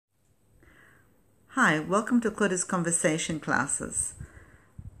Hi, welcome to Claudia's Conversation classes.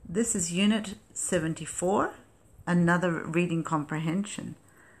 This is Unit 74, another reading comprehension.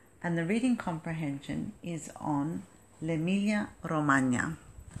 And the reading comprehension is on LEmilia, Romagna.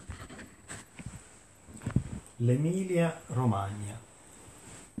 LEmilia, Romagna.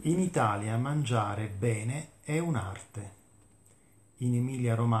 In Italia mangiare bene è un'arte. In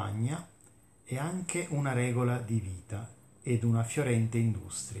Emilia-Romagna è anche una regola di vita ed una fiorente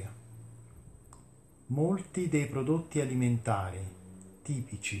industria. Molti dei prodotti alimentari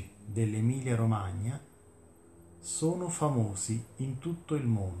tipici dell'Emilia-Romagna sono famosi in tutto il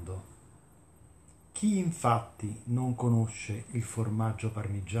mondo. Chi infatti non conosce il formaggio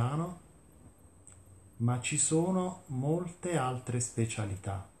parmigiano? Ma ci sono molte altre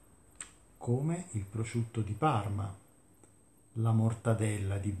specialità, come il prosciutto di Parma, la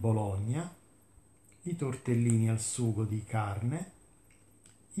mortadella di Bologna, i tortellini al sugo di carne,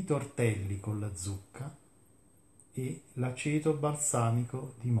 i tortelli con la zucca e l'aceto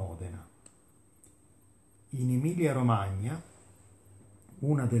balsamico di Modena. In Emilia-Romagna,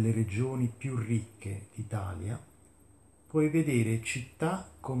 una delle regioni più ricche d'Italia, puoi vedere città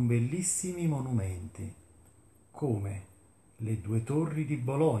con bellissimi monumenti, come le due torri di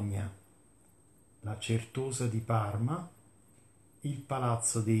Bologna, la Certosa di Parma, il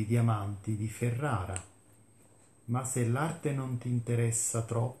Palazzo dei Diamanti di Ferrara. Ma se l'arte non ti interessa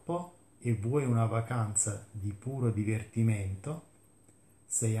troppo e vuoi una vacanza di puro divertimento,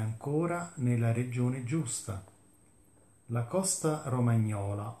 sei ancora nella regione giusta. La costa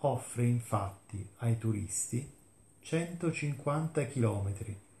romagnola offre infatti ai turisti 150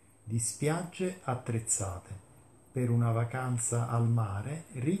 chilometri di spiagge attrezzate per una vacanza al mare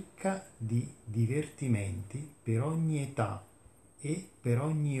ricca di divertimenti per ogni età e per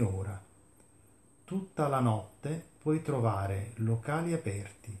ogni ora. Tutta la notte puoi trovare locali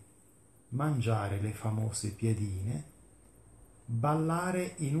aperti, mangiare le famose piadine,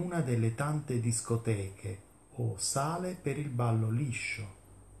 ballare in una delle tante discoteche o sale per il ballo liscio,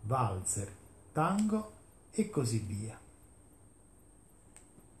 valzer, tango e così via.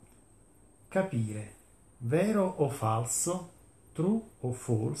 Capire vero o falso, true o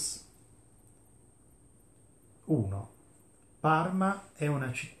false. 1. Parma è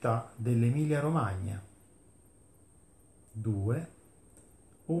una città dell'Emilia-Romagna. 2.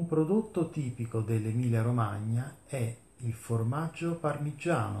 Un prodotto tipico dell'Emilia-Romagna è il formaggio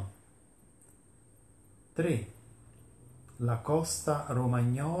parmigiano. 3. La costa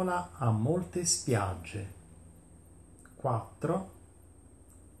romagnola ha molte spiagge. 4.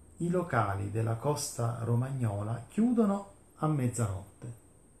 I locali della costa romagnola chiudono a mezzanotte.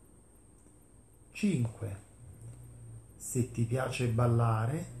 5. Se ti piace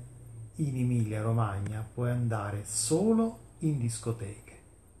ballare, in Emilia-Romagna puoi andare solo in discoteche.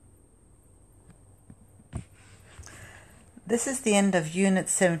 This is the end of Unit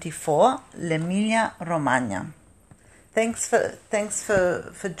 74, LEmilia, Romagna. Thanks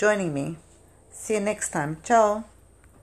for joining me. See you next time. Ciao.